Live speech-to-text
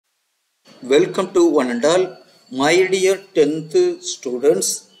Welcome to one and all, my dear 10th students.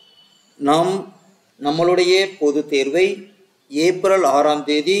 நம்மளுடைய பொது தேர்வை ஏப்ரல் 6ஆம்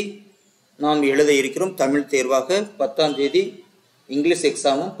தேதி நாம் எழுத இருக்கிறோம். தமிழ் தேர்வாக 10ஆம் தேதி இங்கிலீஷ்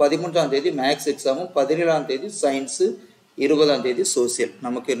எக்ஸாமும், 13ஆம் தேதி மேக்ஸ் எக்ஸாமும், 17ஆம் தேதி சயின்ஸு, 20ஆம் தேதி சோசியல்.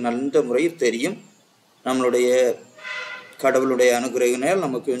 நமக்கு நல்ல முறையில் தெரியும், நம்மளுடைய கடவுளுடைய அனுகிரகனால்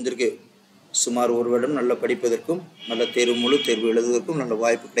நமக்கு வந்திருக்கு சுமார் ஒரு வருடம் நல்ல படிப்பதற்கும் நல்ல தேர்வு முழு தேர்வு எழுதுவதற்கும் நல்ல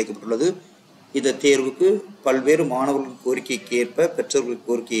வாய்ப்பு கிடைக்கப்பட்டுள்ளது. இந்த தேர்வுக்கு பல்வேறு மாணவர்கள் கோரிக்கைக்கு ஏற்ப, பெற்றோர்கள்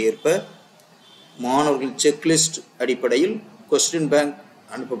கோரிக்கையை ஏற்ப மாணவர்கள் செக்லிஸ்ட் அடிப்படையில் கொஸ்டின் பேங்க்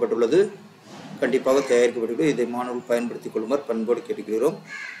அனுப்பப்பட்டுள்ளது, கண்டிப்பாக தயாரிக்கப்பட்டுள்ளது. இதை மாணவர்கள் பயன்படுத்திக் கொள்ளுமாறு பண்போடு கேட்டுக்கிறோம்.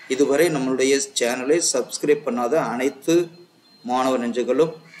 இதுவரை நம்மளுடைய சேனலை சப்ஸ்கிரைப் பண்ணாத அனைத்து மாணவ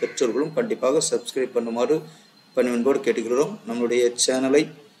நெஞ்சங்களும் பெற்றோர்களும் கண்டிப்பாக சப்ஸ்கிரைப் பண்ணுமாறு பண்போடு கேட்டுக்கிறோம். நம்மளுடைய சேனலை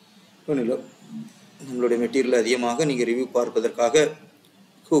நம்மளுடைய மெட்டீரியல் அதிகமாக நீங்கள் ரிவ்யூ பார்ப்பதற்காக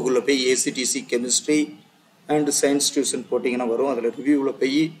கூகுளில் போய் ACTC chemistry and science tuition போட்டிங்கன்னா வரும். அதில் ரிவ்யூவில்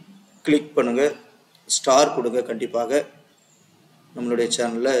போய் கிளிக் பண்ணுங்கள், ஸ்டார் கொடுங்க. கண்டிப்பாக நம்மளுடைய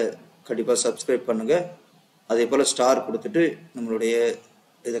சேனலில் கண்டிப்பாக சப்ஸ்கிரைப் பண்ணுங்கள். அதே போல் ஸ்டார் கொடுத்துட்டு நம்மளுடைய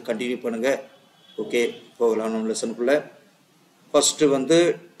இதை கண்டினியூ பண்ணுங்கள். ஓகே, போகலாம் நம்ம லெசனுக்குள்ளே. ஃபஸ்ட்டு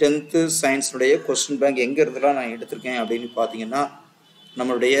 10th சயின்ஸுடைய கொஸ்டின் பேங்க் எங்கே இருந்தெல்லாம் நான் எடுத்திருக்கேன் அப்படின்னு பார்த்தீங்கன்னா,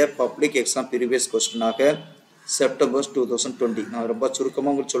 நம்மளுடைய பப்ளிக் எக்ஸாம் ப்ரீவியஸ் கொஸ்டினாக செப்டம்பர் 2020 நான் ரொம்ப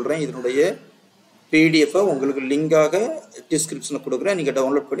சுருக்கமாக உங்களுக்கு சொல்கிறேன். இதனுடைய பிடிஎஃபை உங்களுக்கு லிங்காக டிஸ்கிரிப்ஷனில் கொடுக்குறேன், நீங்கள்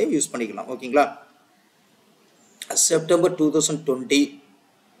டவுன்லோட் பண்ணி யூஸ் பண்ணிக்கலாம். ஓகேங்களா? செப்டம்பர் 2020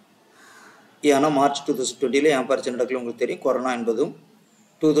 ஏன்னா மார்ச் 2020 ஏன் பரிச்சை நடக்கல உங்களுக்கு தெரியும். கொரோனா என்பதும்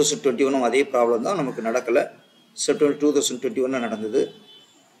 2021 அதே ப்ராப்ளம் தான், நமக்கு நடக்கலை. செப்டம்பர் 2021 நடந்தது.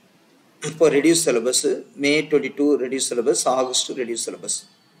 இப்போ ரெடியூஸ் சிலபஸ், மே 22 reduce syllabus, August reduce syllabus.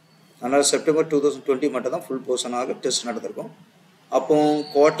 அதனால் செப்டம்பர் 2020 மட்டும் தான் ஃபுல் போர்ஷனாக டெஸ்ட் நடந்திருக்கும். அப்போ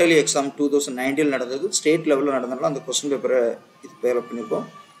குவார்டர்லி எக்ஸாம் 2019 நடந்தது, ஸ்டேட் லெவலில் நடந்தனால அந்த கொஸ்டின் பேப்பரை இது டெவலப் பண்ணியிருக்கோம்.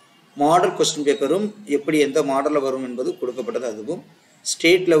 மாடல் கொஸ்டின் பேப்பரும் எப்படி எந்த மாடலில் வரும் என்பது கொடுக்கப்பட்டது. அதுவும்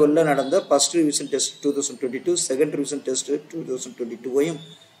ஸ்டேட் லெவலில் நடந்த first revision test 2022, second revision test 2022வையும்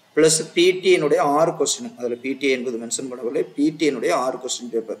plus பிடிஎனுடைய 6 question, அதில் பிடிஏ என்பது மென்ஷன் பண்ணவில்லை, பிடிஎனுடைய 6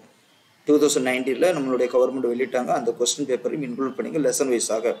 கொஸ்டின் பேப்பர் 2019 நம்மளுடைய கவர்மெண்ட் வெளியிட்டாங்க. அந்த கொஸ்டின் பேப்பரையும் இன்க்ளூட் பண்ணிங்க. லெசன்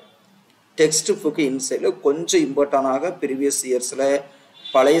வைஸாக டெக்ஸ்ட் புக்கு இன்சைடில் கொஞ்சம் இம்பார்ட்டனாக ப்ரீவியஸ் இயர்ஸில்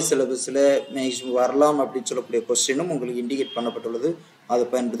பழைய சிலபஸில் மேக்ஸிமம் வரலாம் அப்படின்னு சொல்லக்கூடிய கொஸ்டினும் உங்களுக்கு இண்டிகேட் பண்ணப்பட்டுள்ளது. அதை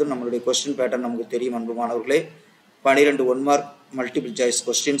பயன்படுத்தி நம்மளுடைய கொஸ்டின் பேட்டர்ன் நமக்கு தெரியும். அன்பு மாணவர்களே, 12 1 மார்க் மல்டிபிள் சாய்ஸ்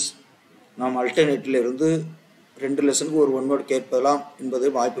கொஸ்டின்ஸ் நாம் அல்டர்னேட்டில் இருந்து 2 லெசனுக்கு ஒரு 1 மார்க் கேட்பதலாம்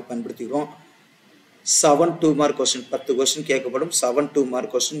என்பது வாய்ப்பு பயன்படுத்திக்கிறோம். 7 2 மார்க் கொஸ்டின் 10 கொஸ்டின் கேட்கப்படும். 7 2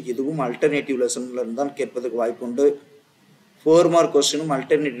 மார்க் கொஸ்டின் இதுவும் அல்டர்னேட்டிவ் லெசனில் இருந்தால் கேட்பதற்கு வாய்ப்பு உண்டு. 4 மார்க் கொஸ்டினும்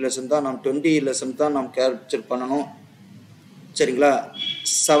அல்டர்னேட்டிவ் லெசன் தான், நாம் 20 லெசன் தான் நாம் கேப்சர் பண்ணணும். சரிங்களா?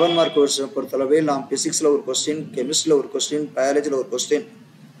 7 மார்க் கொஸ்டினை பொறுத்தளவில் நாம் ஃபிசிக்ஸில் ஒரு கொஸ்டின், கெமிஸ்ட்ரியில் ஒரு கொஸ்டின், பயாலஜியில் ஒரு கொஸ்டின்,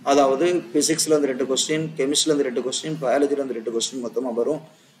 அதாவது ஃபிசிக்ஸில் வந்து 2 கொஸ்டின், கெமிஸ்ட்ரியில் 2 கொஸ்டின், பயாலஜியில் 2 கொஸ்டின் மொத்தமாக வரும்.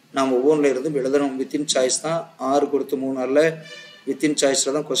 நாம் ஒவ்வொன்றில் இருந்து எழுதணும். வித்தின் சாய்ஸ் தான். 6 கொடுத்து 3 நாளில் வித்தின்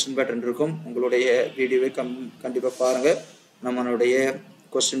சாய்ஸில் தான் கொஸ்டின் பேட்டர்ன் இருக்கும். உங்களுடைய வீடியோவை கண்டிப்பாக பாருங்கள். நம்மளுடைய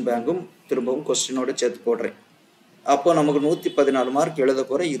கொஸ்டின் பேங்கும் திரும்பவும் கொஸ்டினோடு சேர்த்து போடுறேன். அப்போ நமக்கு 114 மார்க் எழுத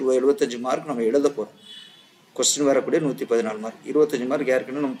போகிறோம். 75 மார்க் நம்ம எழுத போகிறோம். கொஸ்டின் வரக்கூடிய 114 மார்க், 25 மார்க்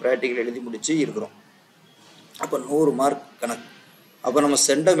ஏற்கனவே நம்ம ப்ராக்டிக்கல் எழுதி முடிச்சு இருக்கிறோம். அப்போ 100 மார்க் கணக்கு. அப்போ நம்ம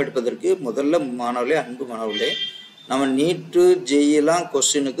சென்டம் எடுப்பதற்கு முதல்ல மாணவர்களே, அன்பு மாணவர்களே, நம்ம நீட்டு ஜெயிலாம்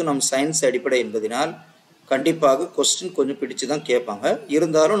கொஸ்டினுக்கு நம்ம சயின்ஸ் அடிப்படை என்பதனால் கண்டிப்பாக கொஸ்டின் கொஞ்சம் பிடிச்சு தான் கேட்பாங்க.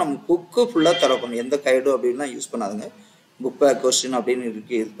 இருந்தாலும் நம்ம புக்கு ஃபுல்லாக தரப்பணும். எந்த கைடு அப்படின்னா யூஸ் பண்ணாதுங்க. புக் பேக் கொஸ்டின் அப்படின்னு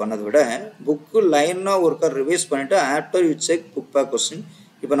இருக்கு. இது பண்ணதை விட புக்கு லைனாக ஒருக்கா ரிவைஸ் பண்ணிவிட்டு after you check book back question.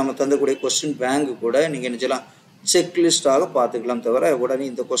 இப்போ நம்ம தந்தக்கூடிய கொஸ்டின் பேங்க் கூட நீங்கள் என்ன செய்யலாம், செக்லிஸ்டாக பார்த்துக்கலாம். தவிர உடனே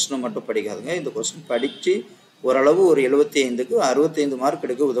இந்த கொஸ்டினை மட்டும் படிக்காதுங்க. இந்த கொஸ்டின் படித்து ஓரளவு ஒரு 75க்கு 65 மார்க்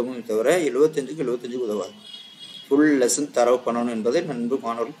எடுக்க உதவும். தவிர 75க்கு 75 உதவாது. ஃபுல் லெசன் தரவு பண்ணணும் என்பதை நண்பு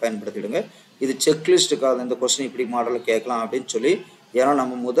மாணவர்கள் பயன்படுத்திடுங்க. இது செக்லிஸ்ட்டுக்காக இந்த கொஸ்டின் இப்படி மாடலில் கேட்கலாம் அப்படின்னு சொல்லி, ஏன்னா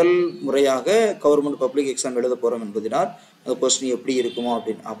நம்ம முதல் முறையாக கவர்மெண்ட் பப்ளிக் எக்ஸாம் எழுத போகிறோம் என்பதனால் அந்த கொஸ்டின் எப்படி இருக்குமோ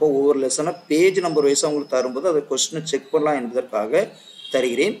அப்படின்னு. அப்போ ஒவ்வொரு லெசனை பேஜ் நம்பர் வைஸாக உங்களுக்கு தரும்போது அந்த கொஸ்டினை செக் பண்ணலாம் என்பதற்காக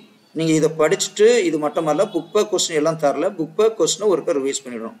தருகிறேன். நீங்கள் இதை படிச்சுட்டு இது மட்டும் அல்ல, புக் பேக் கொஸ்டின் எல்லாம் தரல, புக் பேக் கொஸ்டினை ஒருக்கா ரிவைஸ்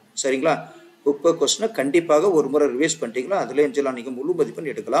பண்ணிடணும். சரிங்களா? புக் பேக் கொஸ்டினை கண்டிப்பாக ஒரு முறை ரிவைஸ் பண்ணிட்டீங்களா, அதில் எஞ்சலாம் நீங்கள் முழு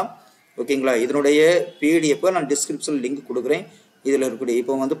மதிப்பெண் எடுக்கலாம். ஓகேங்களா? இதனுடைய பிடிஎஃப் நான் டிஸ்கிரிப்ஷனில் லிங்க் கொடுக்குறேன். இதில் இருக்கக்கூடிய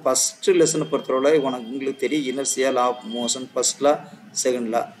இப்போ ஃபஸ்ட்டு லெசனை பொறுத்தவரை உங்களுக்கு தெரியும், inertia, law of motion, first law, second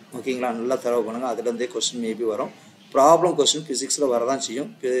law. ஓகேங்களா? நல்லா தரவு பண்ணுங்கள். அதுலேருந்தே கொஸ்டின் மேபி வரும். ப்ராப்ளம் கொஸ்டின் ஃபிசிக்ஸில் வரதான் செய்யும்.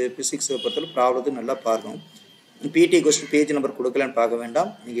 ஃபிசிக்ஸை பொறுத்தவரை ப்ராப்ளத்தை நல்லா பார்க்கணும். பிடி கொஸ்டின் பேஜ் நம்பர் கொடுக்கலன்னு பார்க்க வேண்டாம்.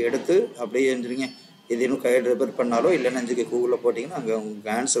 நீங்கள் எடுத்து அப்படியே எழுந்துருங்க. எதுவும் கைடு ரெஃபர் பண்ணாலோ இல்லைன்னா இங்கே கூகுளில் போட்டிங்கன்னா அங்கே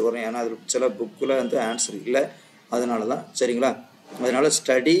உங்களுக்கு ஆன்சர் வரும். ஏன்னா அதில் சில புக்கில் வந்து ஆன்சர் இல்லை, அதனால தான். சரிங்களா? அதனால்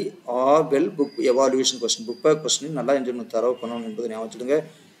study R well book evaluation question, book back question நல்லா தரவு பண்ணணும் என்பதை ஞாபகம் வச்சுடுங்க.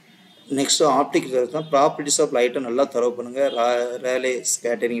 நெக்ஸ்ட்டு ஆப்டிக்கல் தான் ப்ராப்பர்ட்டிஸ் ஆஃப் லைட்டை நல்லா தரவு பண்ணுங்கள். ரேலே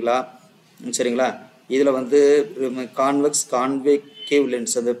ஸ்கேட்டரிங்களா? சரிங்களா? இதில் வந்து கான்வெக்ஸ் கான்வெக்டிவ்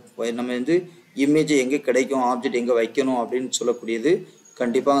லென்ஸ், அந்த நம்ம வந்து இமேஜ் எங்கே கிடைக்கும், ஆப்ஜெக்ட் எங்கே வைக்கணும் அப்படின்னு சொல்லக்கூடியது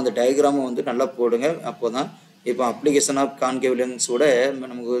கண்டிப்பாக அந்த டயக்ராமை வந்து நல்லா போடுங்க. அப்போ தான் இப்போ அப்ளிகேஷன் ஆஃப் கான்கேவ் லென்ஸோட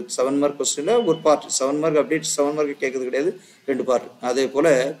நமக்கு 7 மார்க் கொஸ்டினில் ஒரு பார்ட், 7 மார்க் அப்படியே 7 மார்க் கேட்குறது கிடையாது, 2 பார்ட். அதே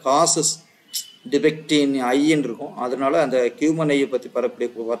போல் காசஸ் டிபெக்டின் ஐன்னு இருக்கும், அதனால அந்த ஹியூமன் ஐயை பற்றி பரக்கூடிய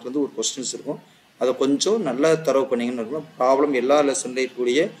பார்ட் வந்து ஒரு கொஸ்டின்ஸ் இருக்கும். அதை கொஞ்சம் நல்லா தரவு பண்ணிங்கன்னு இருக்கும். ப்ராப்ளம் எல்லா லெசன்லையும்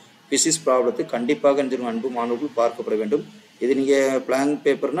இருக்கக்கூடிய பிசிக்ஸ் ப்ராப்ளத்துக்கு கண்டிப்பாக அன்பு மாணவர்கள் பார்க்கப்பட வேண்டும். இது நீங்கள் பிளாங்க்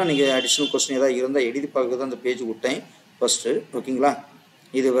பேப்பர்னால் நீங்கள் அடிஷ்னல் கொஸ்டின் ஏதாவது இருந்தால் எழுதி பார்க்க தான் அந்த பேஜ் விட்டேன் ஃபஸ்ட்டு. ஓகேங்களா?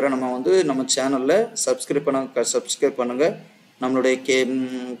 இதுவரை நம்ம வந்து நம்ம சேனலில் சப்ஸ்கிரைப் பண்ணுங்கள். நம்மளுடைய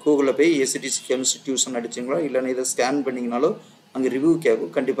கூகுளில் போய் ACTC கெமிஸ்ட்ரி டியூஷன் அடிச்சிங்களோ இல்லைன்னா இதை ஸ்கேன் பண்ணிங்கனாலும் அங்கே ரிவ்யூ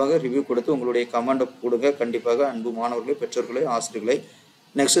கேட்கும். கண்டிப்பாக ரிவ்யூ கொடுத்து உங்களுடைய கமெண்டை கொடுங்க. கண்டிப்பாக அன்பு மாணவர்களே, பெற்றோர்களே, ஆசிரியர்களே.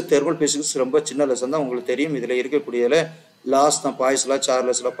 நெக்ஸ்ட்டு தெர்மல் பிசிக்ஸ் ரொம்ப சின்ன லெசன் தான், உங்களுக்கு தெரியும். இதில் இருக்கக்கூடியதில் லாஸ் தான், பாய்ஸ் லா,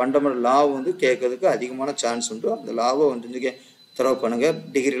 சார்லஸ் லா, ஃபண்டமெண்டல் லா வந்து கேட்கறதுக்கு அதிகமான சான்ஸ் உண்டு. அந்த லாவை வந்து தரவு பண்ணுங்கள்.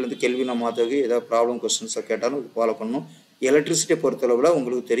 டிகிரிலேருந்து கேள்வினா மாற்றுறதுக்கு ஏதாவது ப்ராப்ளம் கொஸ்டின்ஸை கேட்டாலும் இது ஃபாலோ பண்ணணும். எலக்ட்ரிசிட்டியை பொறுத்தளவில்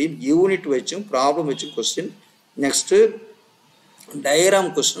உங்களுக்கு தெரியும், யூனிட் வச்சும் ப்ராப்ளம் வச்சும் கொஸ்டின். நெக்ஸ்ட்டு டயக்ராம்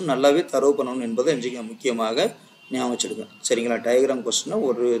கொஸ்டின் நல்லாவே தரவு பண்ணணும் என்பதை முக்கியமாக ஞாபகம் வச்சுடுங்க. சரிங்களா? டயக்ராம் கொஸ்டினை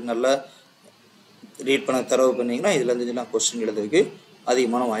ஒரு நல்லா ரீட் பண்ண தரவு பண்ணிங்கன்னா இதுலேருந்து கொஸ்டின் எழுதுறதுக்கு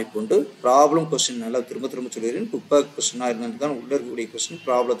அதிகமான வாய்ப்பு உண்டு. ப்ராப்ளம் கொஸ்டின் நல்லா திரும்ப சொல்லிடுறேன். புக் பேக் கொஸ்டினாக இருந்தது தான் உள்ளே இருக்கக்கூடிய கொஸ்டின்.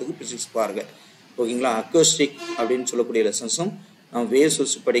 ப்ராப்ளத்துக்கு பிசிக்ஸ் பாருங்கள். ஓகேங்களா? அக்கோஸ்டிக் அப்படின்னு சொல்லக்கூடிய லெசன்ஸும் நம்ம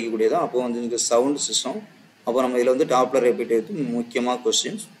வேவ்ஸ் படிக்கக்கூடியதான். அப்போ வந்து இங்கே சவுண்ட் சிஸ்டம், அப்போ நம்ம இதில் வந்து டாப்லர் ரிப்பீட் எடுத்து முக்கியமாக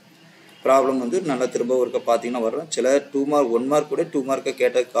கொஸ்டின்ஸ். ப்ராப்ளம் வந்து நல்லா திரும்ப ஒருக்க பார்த்தீங்கன்னா வர்றோம். சில 2 மார்க் 1 மார்க் கூட 2 மார்க்கை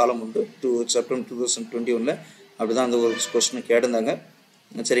கேட்ட காலம் உண்டு. செப்டம்பர் 2021 அப்படி தான் அந்த ஒரு கொஸ்டின் கேட்டிருந்தாங்க.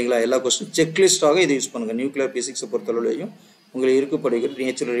 சரிங்களா? எல்லா கொஸ்டின் செக்லிஸ்டாக இதை யூஸ் பண்ணுங்கள். நியூக்ளியர் பிசிக்ஸை பொறுத்தளவுலையும் உங்களுக்கு இருக்கப்படுகிற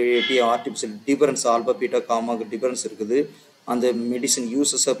natural relativity, artificial difference, alpha beta காமாக்கு difference இருக்குது. அந்த மெடிசன்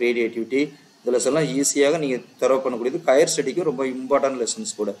யூசஸ் ஆஃப் ரேடியேட்டிவிட்டி, இந்த லெசன்லாம் ஈஸியாக நீங்கள் தரவு பண்ணக்கூடியது. ஹையர் ஸ்டடிக்கும் ரொம்ப இம்பார்ட்டன்ட்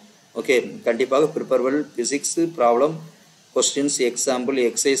லெசன்ஸ் கூட. ஓகே, கண்டிப்பாக ப்ரிப்பர்வல் physics problem questions example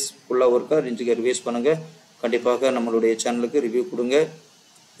exercise ஃபுல்லாக ஒர்க்காக ரிவைஸ் பண்ணுங்கள். கண்டிப்பாக நம்மளுடைய சேனலுக்கு ரிவ்யூ கொடுங்க.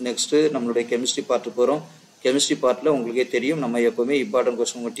 நெக்ஸ்ட்டு நம்மளுடைய கெமிஸ்ட்ரி பார்ட்டு போகிறோம். கெமிஸ்ட்ரி பார்ட்டில் உங்களுக்கே தெரியும், நம்ம எப்போவுமே இம்பார்ட்டன்ட்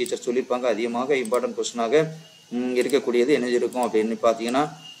கொஸ்டின் உங்கள் டீச்சர் சொல்லியிருப்பாங்க. அதிகமாக இம்பார்ட்டன்ட் கொஸ்டினாக இருக்கக்கூடியது என்ன இருக்கும் அப்படின்னு பார்த்தீங்கன்னா,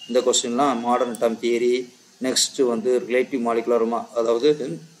 இந்த கொஸ்டின்லாம் மாடர்ன் அட்டாம் தியரி, நெக்ஸ்ட்டு வந்து ரிலேட்டிவ் மாலிகுலர் அதாவது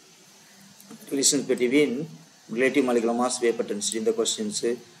relation between relative molecular mass, vapour density, இந்த கொஸ்டின்ஸு,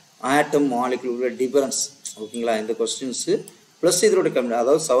 ஆட்டம் மாலிகுலர் டிஃபரன்ஸ். ஓகேங்களா? இந்த கொஸ்டின்ஸு ப்ளஸ் இதோட கம்மி,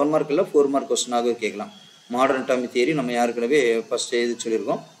 அதாவது 7 மார்க் இல்லை 4 மார்க் கொஸ்டினாக கேட்கலாம். மாடர்ன் அட்டாமிக் தியரி நம்ம ஏற்கனவே ஃபஸ்ட் இது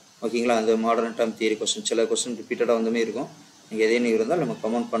சொல்லியிருக்கோம். ஓகேங்களா? அந்த மாடர்ன் அட்டாமிக் தியரி கொஸ்டின் சில கொஸ்டின் ரிப்பீட்டடாக வந்தமே இருக்கும். நீங்கள் எதேன்னு இருந்தால் நம்ம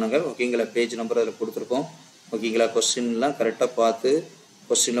கமெண்ட் பண்ணுங்கள். ஓகேங்களா? பேஜ் நம்பர் அதில் கொடுத்துருக்கோம். ஓகேங்களா? கொஸ்டின்லாம் கரெக்டாக பார்த்து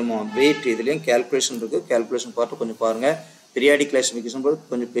கொஸ்டினில் வெயிட் இதுலேயும் கேல்குலேஷன் இருக்குது. கேல்குலேஷன் பார்த்து கொஞ்சம் பாருங்கள். பீரியாடிக் கிளாசிஃபிகேஷன் போது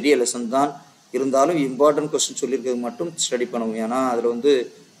கொஞ்சம் பெரிய லெசன் தான், இருந்தாலும் இம்பார்ட்டன்ட் கொஸ்டின் சொல்லியிருக்கிறது மட்டும் ஸ்டடி பண்ணுவோம். ஏன்னா அதில் வந்து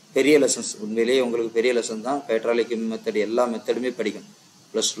பெரிய லெசன்ஸ், உண்மையிலேயே உங்களுக்கு பெரிய லெசன் தான். ஹைட்ராலிக் மெத்தட் எல்லா மெத்தடுமே படிக்கும்.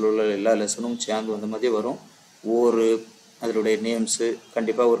 ப்ளஸ் உள்ள எல்லா லெசனும் சேர்ந்து வந்த மாதிரி வரும். ஒவ்வொரு அதனுடைய நேம்ஸு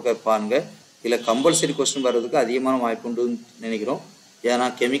கண்டிப்பாக ஒரு பாருங்கள். இதில் கம்பல்சரி கொஸ்டின் வர்றதுக்கு அதிகமான வாய்ப்பு உண்டுன்னு நினைக்கிறோம். ஏன்னா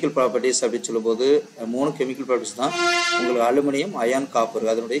கெமிக்கல் ப்ராப்பர்ட்டிஸ் அப்படின்னு சொல்லும்போது 3 கெமிக்கல் ப்ராப்பர்ட்டிஸ் தான் உங்களுக்கு. அலுமினியம், அயான், காப்பர்,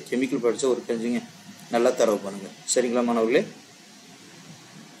 அதனுடைய கெமிக்கல் ப்ராப்பர்ட்டிஸை ஒரு தெரிஞ்சுங்க, நல்லா தரவு பண்ணுங்கள். சரிங்களா மாணவர்களே?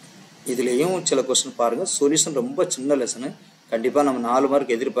 இதுலேயும் சில கொஸ்டின் பாருங்கள். சொல்யூஷன் ரொம்ப சின்ன லெசனு, கண்டிப்பாக நம்ம 4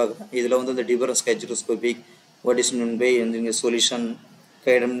 மார்க் எதிர்பார்க்குறோம். இதில் வந்து இந்த difference hygroscopic, what is mean by இந்த சொல்யூஷன்,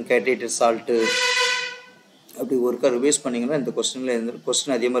 கைட்ரேட்டட் சால்ட்டு, அப்படி ஒருக்கா ரிவைஸ் பண்ணிங்கன்னா இந்த கொஸ்டினில் இருந்து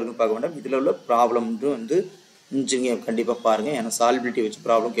கொஸ்டின் அதிகமாக இருக்குன்னு பார்க்க வேண்டாம். இதில் உள்ள ப்ராப்ளம் வந்து கண்டிப்பாக பாருங்கள். ஏன்னா சால்பிலிட்டி வச்சு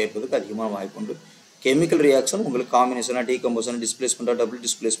ப்ராப்ளம் கேட்பதுக்கு அதிகமாக வாய்ப்பு உண்டு. கெமிக்கல் ரியாக்ஷன் உங்களுக்கு காம்பினேஷனாக, டீகம்போசன், டிஸ்பிளேஸ்மெண்ட்டாக, டபுள்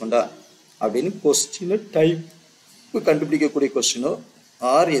டிஸ்பிளேஸ்மெண்ட்டாக அப்படின்னு கொஸ்டினில் டைப் கண்டுபிடிக்கக்கூடிய கொஸ்டினோ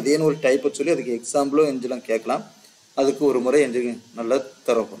ஆர் ஏதேனும் ஒரு டைப்பை சொல்லி அதுக்கு எக்ஸாம்பிளோ எஞ்செல்லாம் கேட்கலாம். அதுக்கு ஒரு முறை நல்லா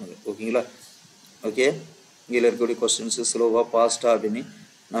தரவு பண்ணுங்க. ஓகேங்களா? ஓகே, இங்கே இருக்கக்கூடிய கொஸ்டின்ஸு ஸ்லோவாக ஃபாஸ்ட்டாக அப்படின்னு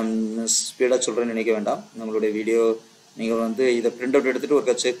நான் ஸ்பீடாக சொல்கிறேன்னு நினைக்க வேண்டாம். நம்மளுடைய வீடியோ நீங்கள் வந்து இதை பிரிண்ட் அவுட் எடுத்துகிட்டு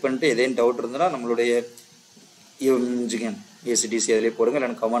ஒருக்கா செக் பண்ணிட்டு எதேனும் டவுட் இருந்ததுன்னா நம்மளுடைய ACTC அதிலே போடுங்க,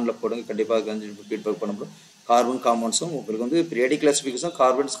 இல்லைன்னா கமெண்டில் போடுங்க. கண்டிப்பாக கொஞ்சம் ஃபீட்பேக் பண்ண முடியும். கார்பன் காம்பவுண்ட்ஸும் உங்களுக்கு வந்து பீரியாடிக் கிளாசிஃபிகேஷன்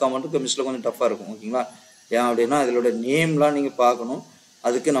கார்பன்ஸ் காம்பவுண்டும் கெமிஸ்ட்ரியில் கொஞ்சம் டஃப்பாக இருக்கும். ஓகேங்களா? ஏன் அப்படின்னா அதோட நேம்லாம் நீங்கள் பார்க்கணும்.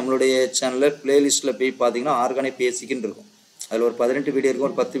 அதுக்கு நம்மளுடைய சேனலில் பிளேலிஸ்ட்டில் போய் பார்த்தீங்கன்னா ஆர்கானிக் பேசிக்குன்னு இருக்கும். அதில் ஒரு 18 வீடியோ இருக்கும்.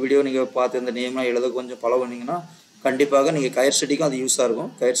 ஒரு 10 வீடியோ நீங்கள் பார்த்து இந்த நேம்லாம் எழுத கொஞ்சம் பழகுனீங்கன்னா கண்டிப்பாக நீங்கள் ஹையர் ஸ்டடிக்கும் அது யூஸாக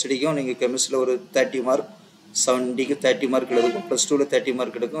இருக்கும். ஹையர் ஸ்டடிக்கும் நீங்கள் கெமிஸ்ட்ரியில் ஒரு 30 மார்க் 70க்கு 30 மார்க் எடுக்கும், +2ல் 30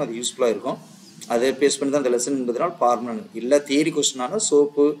 மார்க் எடுக்கும். அது யூஸ்ஃபுல்லாக இருக்கும். அதை பேஸ் பண்ணி தான் அந்த லெசன் என்பதனால் பார்மனன் இல்லை தியரி கொஸ்டினாலும்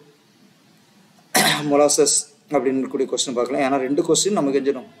சோப்பு மொலாசஸ் அப்படின்னு கூடிய கொஸ்டின் பார்க்கலாம். ஏன்னா 2 கொஸ்டின் நமக்கு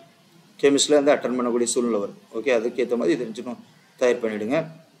தெரிஞ்சிடும் கெமிஸ்ட்ரியில் வந்து அட்டன் பண்ணக்கூடிய சூழ்நிலை வரும். ஓகே, அதுக்கேற்ற மாதிரி தெரிஞ்சுக்கணும், தயார் பண்ணிவிடுங்க.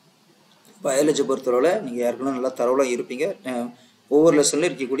 பயாலஜி பொறுத்தளவில் நீங்கள் ஏற்கனவே நல்லா தரவலாக இருப்பீங்க. ஒவ்வொரு லெசனில்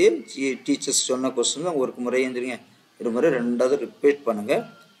இருக்கக்கூடிய டீச்சர்ஸ் சொன்ன கொஸ்டின் தான் ஒரு முறை எழுந்துருங்க, 2 முறை 2வது ரிப்பீட் பண்ணுங்கள்.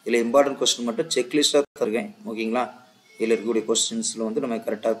 இதில் இம்பார்ட்டன்ட் கொஸ்டின் மட்டும் செக்லிஸ்ட்டாக தருவேன். ஓகேங்களா, இதில் இருக்கக்கூடிய கொஸ்டின்ஸில் வந்து நம்ம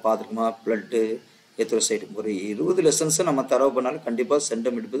கரெக்டாக பார்த்துருக்குமா, ப்ளட்டு எத்ரோசைட் ஒரு 20 லெசன்ஸை நம்ம தரவு பண்ணாலும் கண்டிப்பாக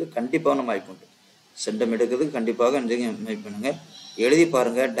சென்டம் எடுப்பது கண்டிப்பாக நம்ம வாய்ப்பு உண்டு. சென்டம் எடுக்கிறதுக்கு கண்டிப்பாக மெயிட் பண்ணுங்கள். எழுதி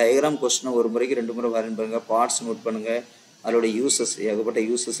பாருங்கள். டயக்ராம் கொஸ்டினை ஒரு முறைக்கு 2 முறை வரையும் பாருங்கள். பார்ட்ஸ் நோட் பண்ணுங்கள். அதோட யூசஸ் ஏகப்பட்ட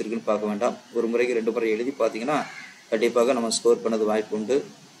யூசஸ் இருக்குன்னு பார்க்க வேண்டாம். ஒரு முறைக்கு 2 முறை எழுதி பார்த்தீங்கன்னா கண்டிப்பாக நம்ம ஸ்கோர் பண்ணது வாய்ப்பு உண்டு.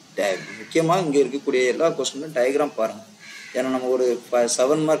 முக்கியமாக இங்கே இருக்கக்கூடிய எல்லா கொஸ்டினும் டயக்ராம் பாருங்கள். ஏன்னா நம்ம ஒரு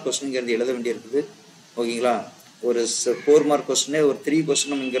 7 மார்க் கொஸ்டின் இங்கேருந்து எழுத வேண்டியிருக்குது. ஓகேங்களா, ஒரு 4 மார்க் கொஸ்டினே ஒரு 3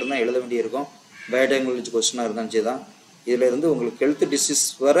 கொஸ்டின் நம்ம இங்கேருந்து தான் எழுத வேண்டியிருக்கும். பயோடெக்னாலஜி கொஸ்டினாக இருந்தாலும் தான். இதில் இருந்து உங்களுக்கு ஹெல்த் டிசீஸ்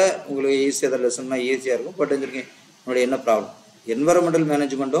வர உங்களுக்கு ஈஸியாக தான் லெசன்லாம் ஈஸியாக இருக்கும். பட் வந்துருக்கேன் உங்களுடைய என்ன ப்ராப்ளம், என்வரன்மெண்டல்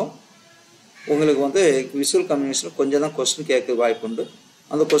மேனேஜ்மெண்ட்டும் உங்களுக்கு வந்து விசுவல் கம்யூனிகேஷன் கொஞ்சம் தான் கொஸ்டின் கேட்க வாய்ப்பு உண்டு.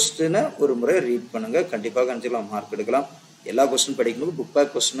 அந்த கொஸ்டினை ஒரு முறை ரீட் பண்ணுங்கள், கண்டிப்பாக நினச்சிக்கலாம் மார்க் எடுக்கலாம். எல்லா கொஸ்டின் படிக்கும்போது புக்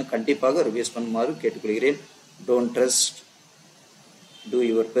பேக் கொஸ்டினை கண்டிப்பாக ரிவைஸ் பண்ணுமாறு கேட்டுக்கொள்கிறேன். Don't trust, do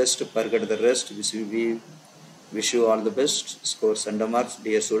your best, forget the rest. Wish you all the best. Score center marks,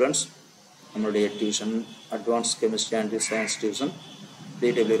 dear students. நம்மளுடைய tuition advance chemistry and science tuition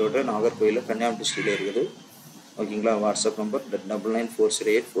PW road Nagercoil Kanyakumari டிஸ்ட்ரிக்டில் இருக்குது. ஓகேங்களா, வாட்ஸ்அப் நம்பர்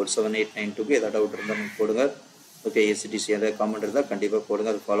 9940847892க்கு எதாவது doubt இருந்தால் போடுங்க. ஓகே, ACTC எதாவது comment இருந்தால் கண்டிப்பாக போடுங்க,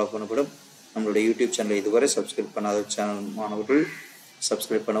 அது ஃபாலோ பண்ணப்படும். நம்மளுடைய யூடியூப் சேனலை இதுவரை சப்ஸ்கிரைப் பண்ணாத சேனல் மாணவர்கள்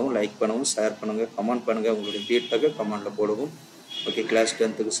சப்ஸ்கிரைப் பண்ணவும், லைக் பண்ணவும், ஷேர் பண்ணுங்கள், கமெண்ட் பண்ணுங்கள். உங்களுடைய ஃபீட்பேக்கை கமெண்ட்டில் போடவும். ஓகே, கிளாஸ்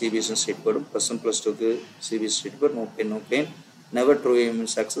 10க்கு CBSE ஸ்டேட் போர்டும், +1 +2க்கு CBSE state board. no pain, never true human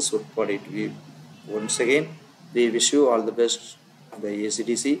success would for it. We once again we wish you all the best, the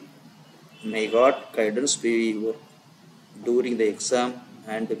ACTC. May God guidance be your during the exam,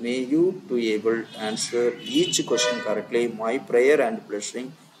 and may you to able answer each question correctly. My prayer and blessing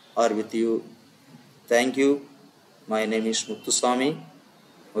are with you. Thank you. My name is Muttuswamy.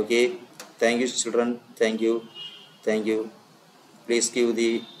 Okay, thank you children. Thank you. Please give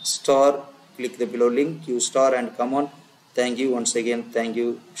the star, click the below link, give star and come on. Thank you once again. Thank you.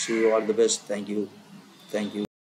 Wish you all the best. Thank you.